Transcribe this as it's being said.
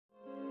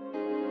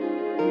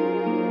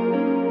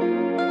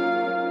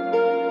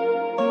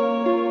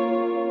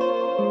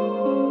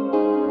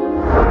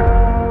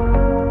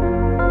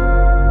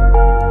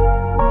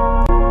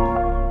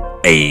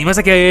más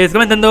aquí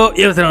comentando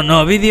y vamos a hacer un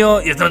nuevo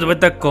vídeo y estamos de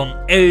vuelta con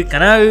el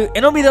canal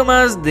en un vídeo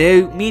más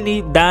del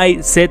mini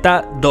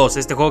dayZ2.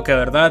 Este juego que la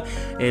verdad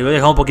lo he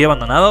dejado un poquito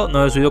abandonado, no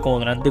lo he subido como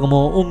durante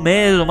como un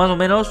mes o más o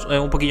menos,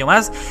 un poquillo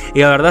más. Y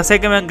la verdad sé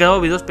que me han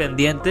quedado videos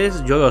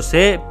pendientes, yo lo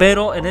sé,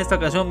 pero en esta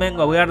ocasión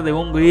vengo a hablar de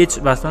un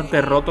glitch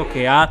bastante roto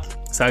que ha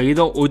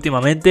salido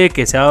últimamente,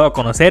 que se ha dado a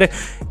conocer,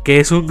 que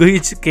es un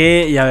glitch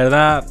que la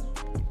verdad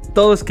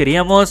todos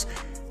queríamos,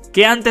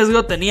 que antes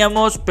lo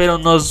teníamos, pero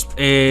nos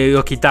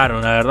lo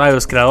quitaron. La verdad,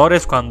 los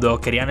creadores, cuando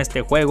querían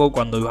este juego,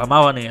 cuando lo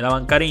amaban y le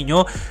daban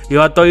cariño,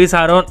 lo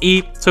actualizaron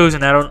y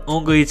solucionaron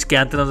un glitch que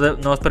antes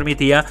nos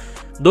permitía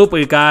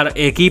duplicar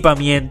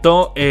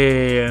equipamiento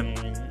en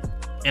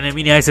el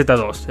mini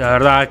dayZ2. La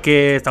verdad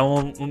que está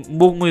un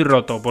bug muy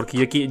roto,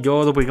 porque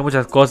yo dupliqué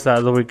muchas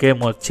cosas, dupliqué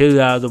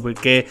mochilas,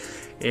 dupliqué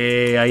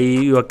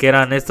ahí lo que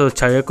eran estos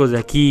chalecos de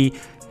aquí.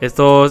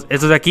 Estos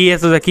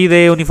de aquí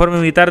de uniforme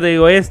militar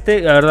del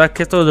oeste. La verdad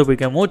que estos los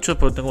dupliqué muchos,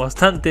 pero tengo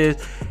bastantes.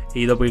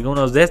 Y dupliqué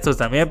unos de estos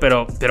también,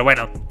 pero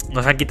bueno,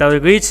 nos han quitado el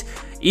glitch.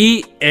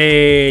 Y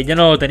ya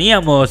no lo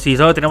teníamos. Y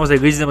solo teníamos el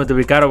glitch de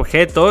multiplicar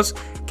objetos,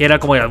 que era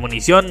como las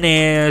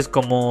municiones,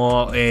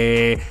 como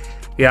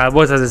las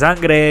bolsas de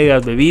sangre,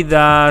 las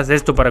bebidas,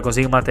 esto para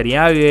conseguir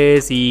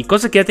materiales y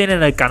cosas que ya tienen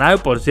en el canal,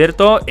 por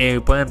cierto.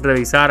 Pueden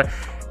revisar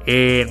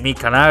en mi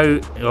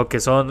canal lo que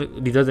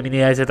son videos de mini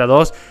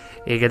dayZ2.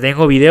 Que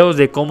tengo videos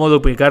de cómo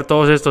duplicar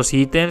todos estos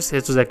ítems,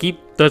 estos de aquí.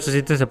 Todos estos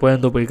ítems se pueden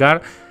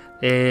duplicar.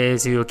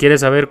 Si lo quieres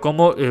saber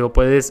cómo, lo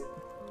puedes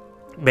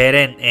ver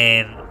en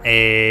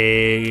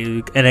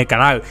el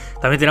canal.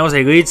 También tenemos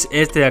el glitch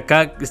este de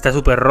acá, está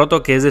súper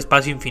roto, que es de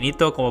espacio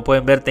infinito. Como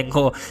pueden ver,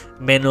 tengo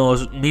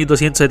menos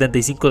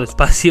 1275 de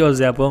espacio. O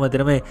sea, puedo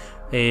meterme,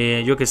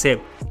 yo que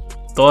sé,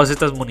 todas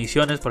estas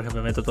municiones. Por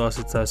ejemplo, meto todas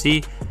estas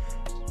así,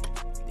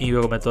 y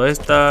luego meto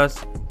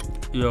estas,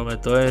 y luego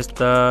meto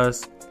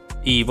estas,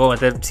 y puedo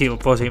meter, sí,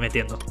 puedo seguir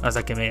metiendo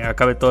hasta que me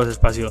acabe todo ese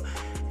espacio.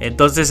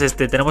 Entonces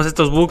tenemos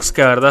estos bugs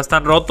que la verdad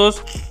están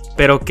rotos,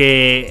 pero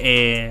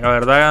que la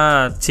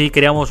verdad sí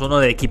queríamos uno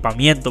de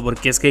equipamiento,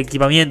 porque es que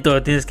equipamiento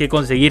lo tienes que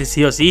conseguir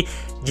sí o sí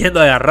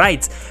yendo a las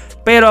raids.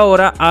 Pero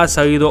ahora ha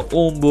salido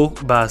un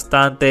bug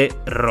bastante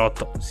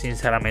roto,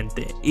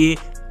 sinceramente. Y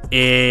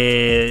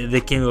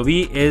de quien lo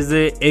vi es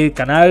de el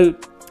canal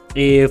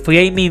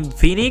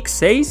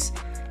FlamingPhoenix6.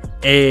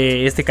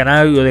 Este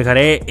canal lo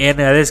dejaré en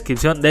la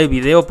descripción del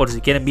video por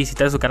si quieren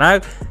visitar su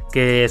canal,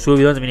 que sube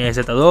videos de mini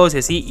dayZ2 y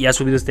así, y ha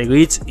subido este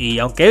glitch. Y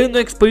aunque él no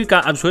explica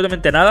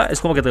absolutamente nada,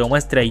 es como que te lo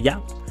muestra y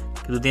ya,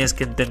 que tú tienes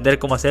que entender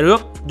cómo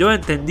hacerlo. Yo lo he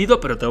entendido,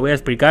 pero te lo voy a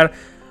explicar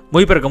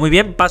muy pero que muy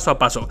bien, paso a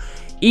paso.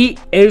 Y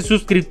el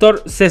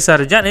suscriptor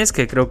César Llanes,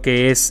 que creo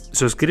que es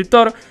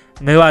suscriptor,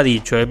 me lo ha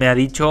dicho. Él me ha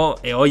dicho,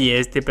 oye,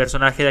 este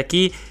personaje de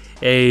aquí,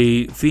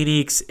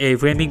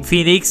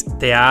 FlamingPhoenix,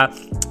 te ha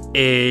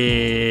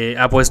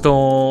puesto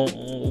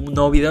un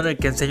nuevo video en el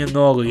que enseño un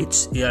nuevo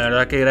glitch. Y la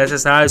verdad que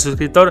gracias al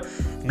suscriptor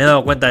me he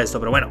dado cuenta de esto.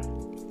 Pero bueno,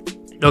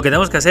 lo que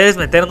tenemos que hacer es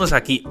meternos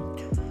aquí.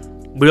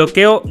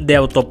 Bloqueo de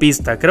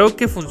autopista. Creo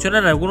que funciona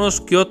en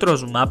algunos que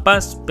otros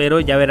mapas, pero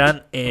ya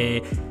verán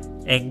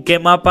en qué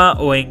mapa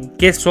o en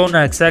qué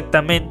zona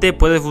exactamente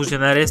puede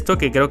funcionar esto.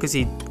 Que creo que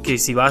si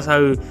vas a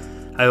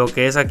lo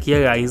que es aquí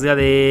la isla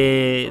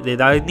de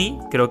Disney,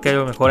 creo que a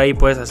lo mejor ahí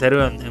puedes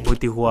hacerlo en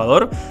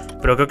multijugador.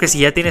 Pero creo que si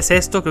ya tienes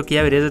esto, creo que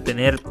ya deberías de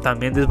tener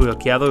también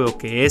desbloqueado lo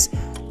que es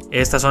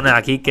esta zona de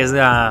aquí, que es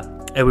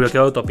el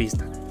bloqueo de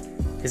autopista.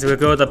 Este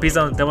bloqueo de autopista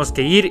donde tenemos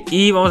que ir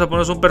y vamos a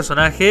ponernos un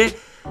personaje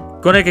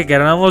con el que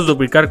queramos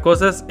duplicar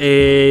cosas.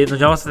 Nos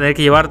vamos a tener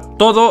que llevar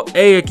todo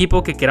el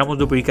equipo que queramos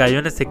duplicar. Yo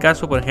en este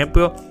caso, por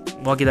ejemplo,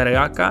 voy a quitar el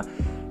AK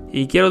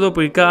y quiero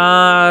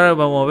duplicar,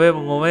 vamos a ver,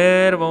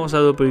 vamos a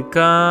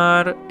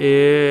duplicar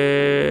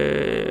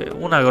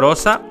una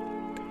grosa.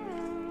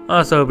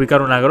 Vamos a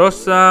duplicar una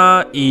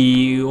grosa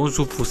y un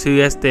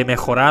subfusil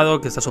mejorado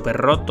que está súper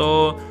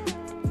roto.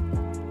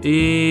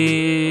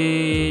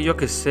 Y yo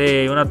que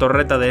sé, una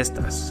torreta de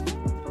estas.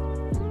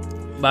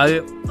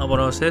 Vale,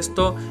 vámonos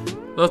esto.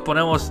 Nos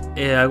ponemos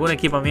algún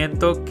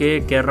equipamiento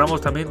que querramos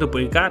también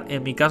duplicar.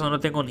 En mi caso no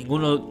tengo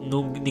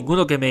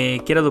ninguno que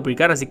me quiera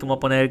duplicar, así que voy a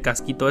poner el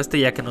casquito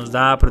ya que nos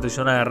da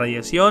protección a la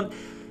radiación.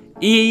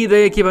 Y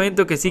de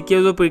equipamiento que sí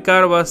quiero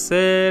duplicar va a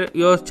ser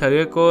los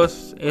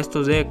chalecos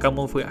estos de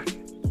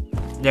camuflaje,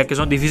 ya que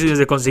son difíciles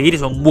de conseguir y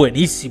son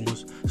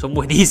buenísimos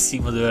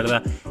de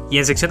verdad. Y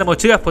en sección de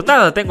mochilas, pues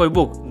nada, tengo el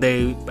bug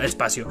del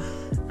espacio,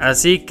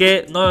 así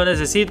que no lo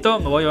necesito.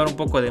 Me voy a llevar un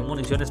poco de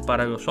municiones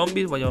para los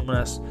zombies. Voy a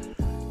llevar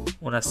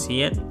unas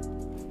 100,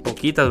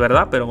 poquitas,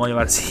 ¿verdad? Pero voy a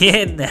llevar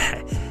 100.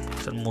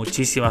 Son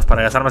muchísimas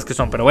para las armas que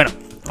son, pero bueno,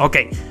 ok.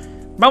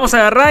 Vamos a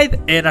la raid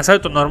en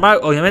asalto normal,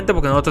 obviamente,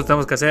 porque nosotros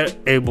tenemos que hacer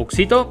el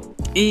bugcito.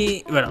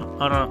 Y bueno,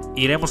 ahora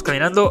iremos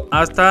caminando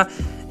hasta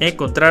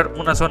encontrar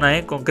una zona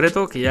en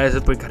concreto, que ya les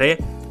explicaré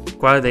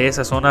cuál de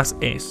esas zonas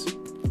es.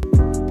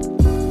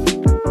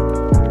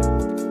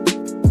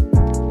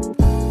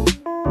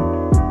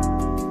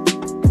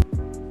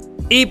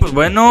 Y pues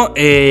bueno,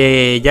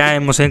 ya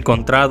hemos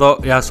encontrado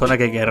la zona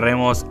que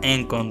queremos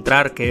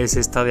encontrar, que es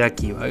esta de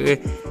aquí,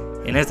 ¿vale?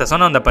 en esta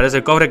zona donde aparece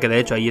el cofre, que de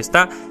hecho ahí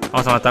está.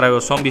 Vamos a matar a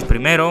los zombies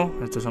primero.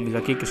 Estos zombies de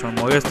aquí que son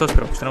molestos,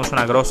 pero pues tenemos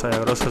una grosa. La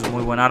grosa es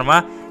muy buen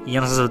arma y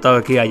ya nos ha soltado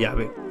aquí la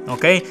llave,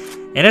 ¿ok?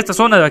 En esta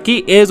zona de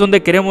aquí es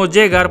donde queremos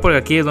llegar, porque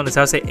aquí es donde se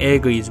hace el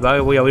glitch,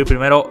 ¿vale? Voy a abrir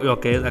primero lo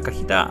que es la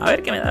cajita. A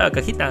ver qué me da la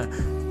cajita.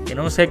 Que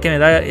no sé qué me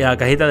da la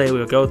cajita de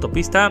bloqueo de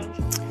autopista.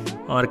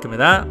 Vamos a ver qué me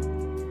da.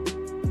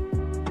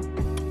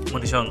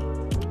 Munición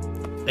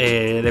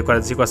de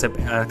 45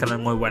 ACP. A ver, que no es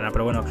muy buena,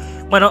 pero bueno.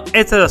 Bueno,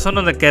 esta es la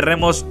zona donde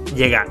queremos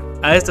llegar.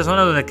 A esta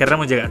zona donde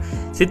queremos llegar.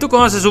 Si tú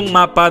conoces un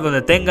mapa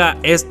donde tenga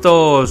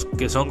estos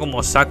que son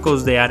como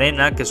sacos de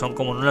arena, que son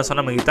como en una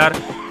zona militar,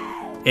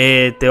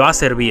 te va a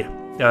servir.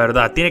 La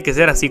verdad, tiene que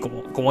ser así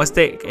como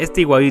este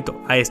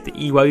igualito a este,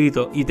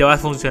 igualito, y te va a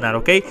funcionar,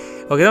 ¿ok?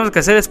 Lo que tenemos que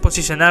hacer es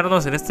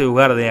posicionarnos en este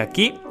lugar de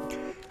aquí.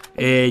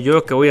 Yo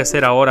lo que voy a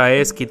hacer ahora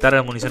es quitar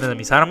las municiones de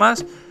mis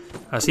armas,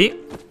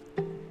 así.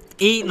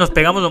 Y nos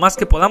pegamos lo más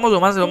que podamos,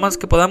 lo más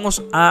que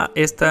podamos a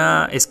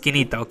esta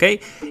esquinita, ¿ok?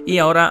 Y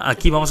ahora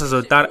aquí vamos a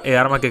soltar el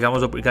arma que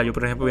acabamos de duplicar. Yo,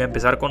 por ejemplo, voy a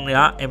empezar con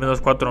la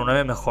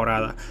M249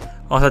 mejorada.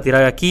 Vamos a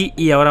tirar aquí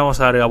y ahora vamos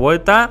a dar la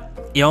vuelta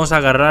y vamos a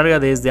agarrarla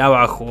desde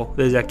abajo,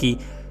 desde aquí.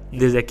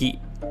 Desde aquí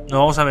nos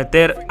vamos a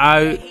meter a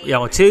la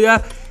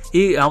mochila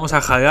y vamos a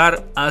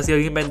jalar hacia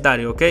el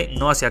inventario, ¿ok?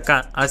 No hacia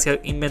acá, hacia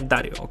el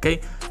inventario, ¿ok?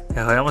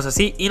 La jalamos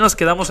así y nos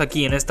quedamos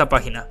aquí en esta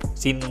página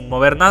sin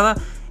mover nada.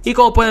 Y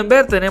como pueden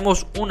ver,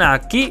 tenemos una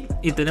aquí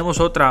y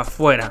tenemos otra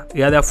afuera. Y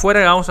la de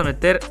afuera la vamos a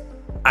meter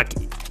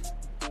aquí.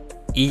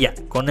 Y ya,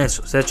 con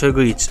eso se ha hecho el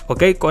glitch,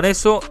 ¿ok? Con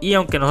eso, y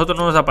aunque a nosotros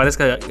no nos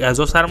aparezcan las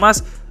dos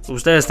armas,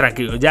 ustedes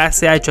tranquilos, ya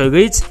se ha hecho el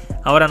glitch.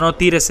 Ahora no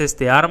tires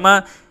este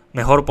arma,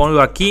 mejor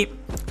ponlo aquí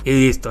y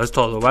listo, es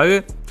todo,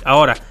 ¿vale?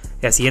 Ahora,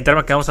 la siguiente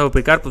arma que vamos a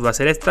duplicar pues va a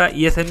ser esta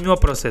y es el mismo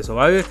proceso,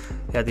 ¿vale?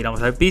 La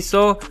tiramos al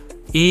piso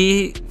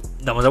y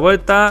damos la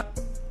vuelta,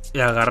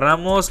 la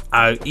agarramos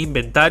al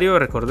inventario,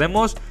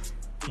 recordemos,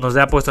 nos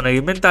la ha puesto en el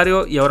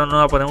inventario y ahora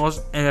nos la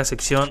ponemos en la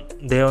sección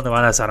de donde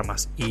van las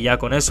armas. Y ya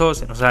con eso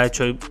se nos ha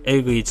hecho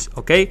el glitch,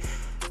 ¿ok?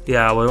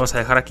 Ya volvemos a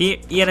dejar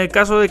aquí. Y en el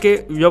caso de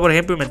que yo, por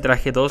ejemplo, me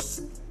traje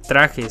dos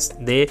trajes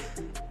de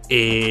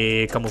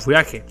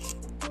camuflaje.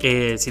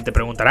 Si te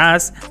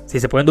preguntarás si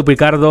se pueden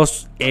duplicar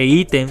dos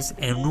ítems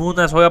en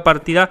una sola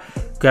partida,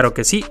 claro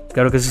que sí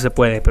se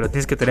puede, pero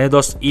tienes que tener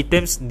dos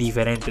ítems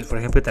diferentes. Por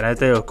ejemplo,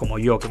 tenerte como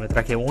yo, que me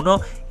traje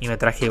uno y me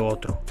traje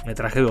otro, me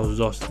traje los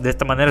dos. De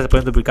esta manera se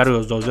pueden duplicar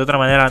los dos, de otra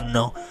manera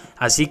no.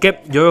 Así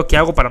que yo lo que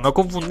hago para no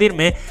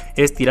confundirme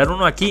es tirar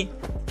uno aquí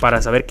para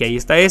saber que ahí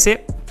está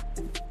ese,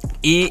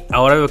 y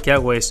ahora lo que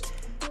hago es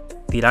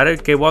tirar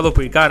el que voy a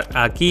duplicar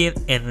aquí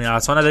en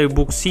la zona del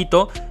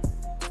bugcito.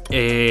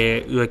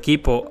 Lo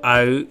equipo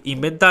al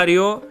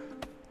inventario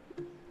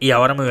y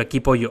ahora me lo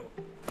equipo yo,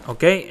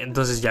 ok,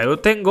 entonces ya lo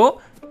tengo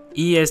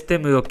y este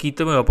me lo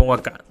quito y me lo pongo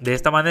acá. De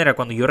esta manera,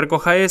 cuando yo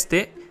recoja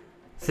este,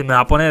 se me va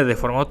a poner de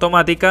forma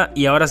automática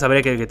y ahora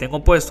sabré que el que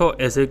tengo puesto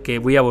es el que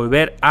voy a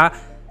volver a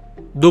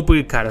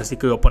duplicar. Así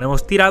que lo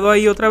ponemos tirado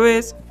ahí otra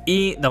vez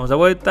y damos la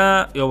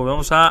vuelta y lo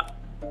volvemos a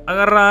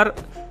agarrar.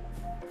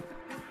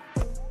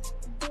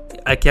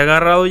 Aquí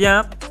agarrado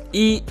ya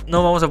y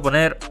nos vamos a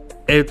poner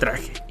el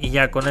traje y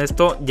ya con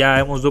esto ya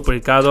hemos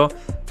duplicado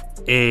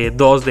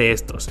dos de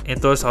estos.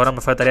 Entonces ahora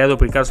me faltaría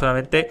duplicar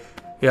solamente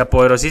la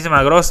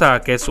poderosísima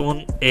grosa, que es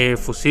un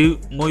fusil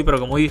muy pero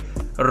que muy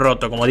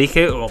roto. Como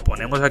dije, lo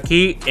ponemos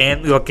aquí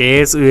en lo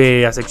que es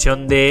la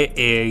sección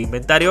de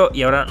inventario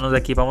y ahora nos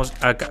equipamos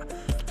acá,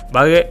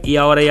 vale. Y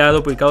ahora ya he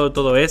duplicado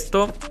todo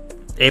esto.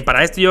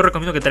 Para esto yo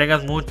recomiendo que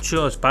traigas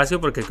mucho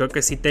espacio, porque creo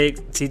que sí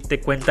te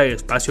cuenta el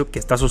espacio que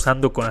estás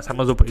usando con las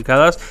armas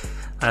duplicadas.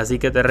 Así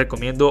que te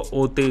recomiendo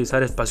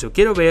utilizar espacio.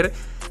 Quiero ver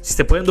si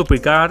se pueden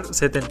duplicar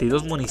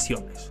 72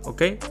 municiones,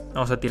 ¿ok?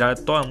 Vamos a tirar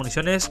todas las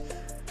municiones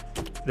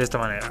de esta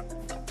manera.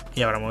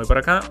 Y ahora me voy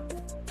para acá.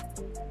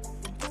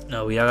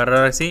 La voy a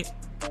agarrar así.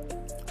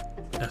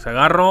 Las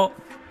agarro.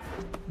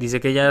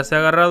 Dice que ya se ha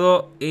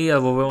agarrado y las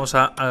volvemos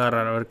a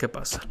agarrar a ver qué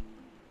pasa.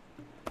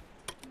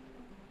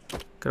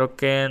 Creo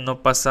que no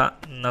pasa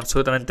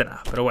absolutamente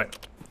nada, pero bueno.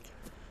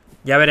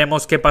 Ya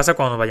veremos qué pasa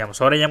cuando nos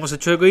vayamos. Ahora ya hemos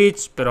hecho el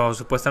glitch, pero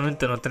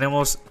supuestamente no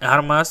tenemos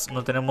armas,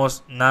 no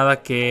tenemos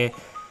nada que...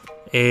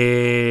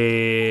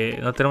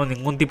 no tenemos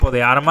ningún tipo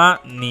de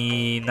arma,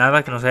 ni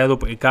nada que nos haya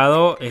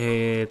duplicado.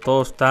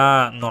 Todo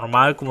está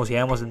normal, como si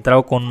hayamos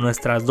entrado con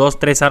nuestras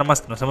 2-3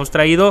 armas que nos hemos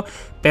traído.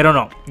 Pero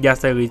no, ya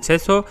está el glitch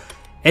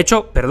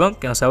hecho, perdón,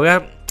 que no se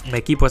vea. Me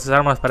equipo estas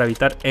armas para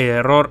evitar el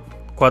error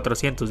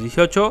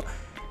 418.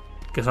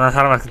 Que son las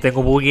armas que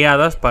tengo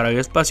bugueadas para el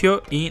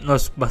espacio. Y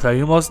nos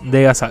salimos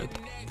de asalto.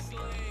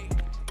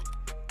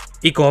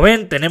 Y como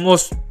ven,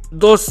 tenemos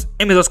dos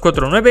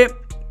M249,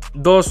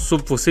 dos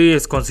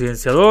subfusiles con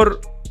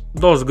silenciador,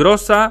 dos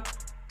grosa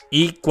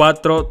y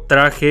 4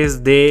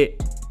 trajes de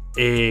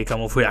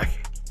camuflaje.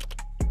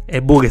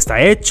 El bug está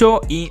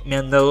hecho y me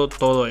han dado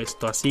todo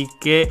esto. Así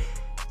que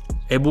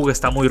el bug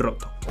está muy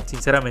roto.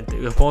 Sinceramente,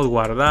 los podemos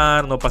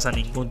guardar, no pasa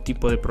ningún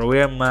tipo de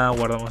problema.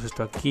 Guardamos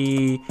esto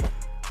aquí.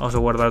 Vamos a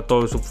guardar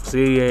todos los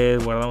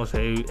subfusiles, guardamos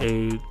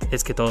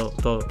es que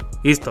todo,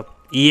 listo.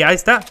 Y ahí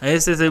está,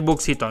 ese es el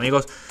bugcito,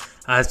 amigos.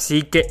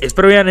 Así que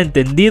espero hayan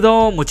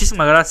entendido.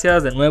 Muchísimas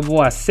gracias de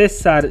nuevo a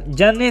César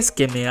Llanes,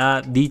 que me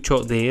ha dicho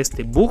de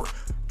este bug,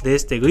 de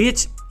este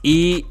glitch.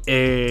 Y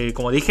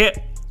como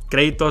dije,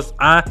 créditos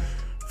a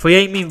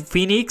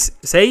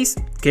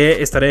FlamingPhoenix6,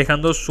 que estaré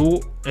dejando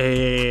su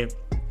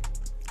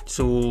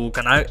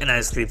canal en la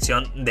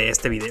descripción de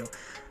este video.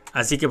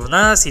 Así que pues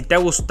nada, si te ha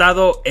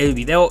gustado el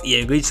video y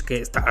el glitch,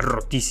 que está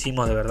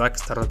rotísimo, de verdad que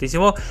está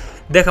rotísimo,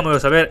 déjamelo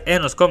saber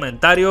en los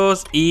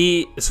comentarios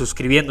y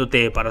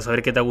suscribiéndote para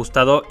saber que te ha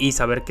gustado y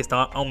saber que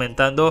está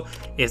aumentando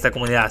esta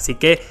comunidad. Así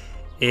que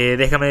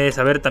déjame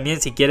saber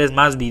también si quieres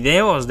más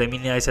videos de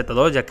Mini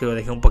dayZ2, ya que lo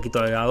dejé un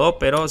poquito de lado,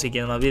 pero si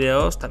quieres más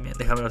videos también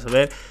déjamelo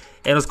saber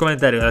en los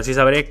comentarios. Así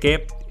sabré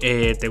que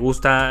te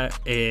gusta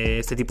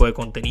este tipo de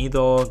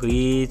contenido,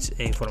 glitch,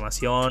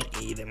 información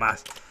y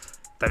demás.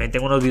 También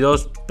tengo unos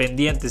videos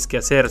pendientes que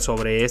hacer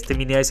sobre este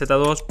Mini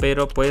dayZ2,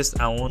 pero pues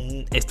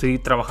aún estoy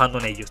trabajando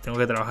en ellos. Tengo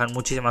que trabajar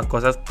muchísimas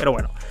cosas, pero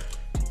bueno.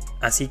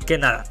 Así que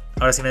nada,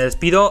 ahora sí me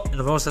despido.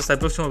 Nos vemos hasta el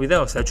próximo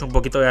video. Se ha hecho un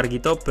poquito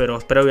larguito, pero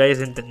espero que hayas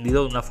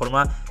entendido de una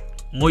forma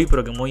muy,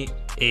 pero que muy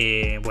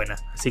buena.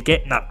 Así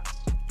que nada,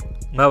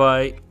 bye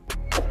bye.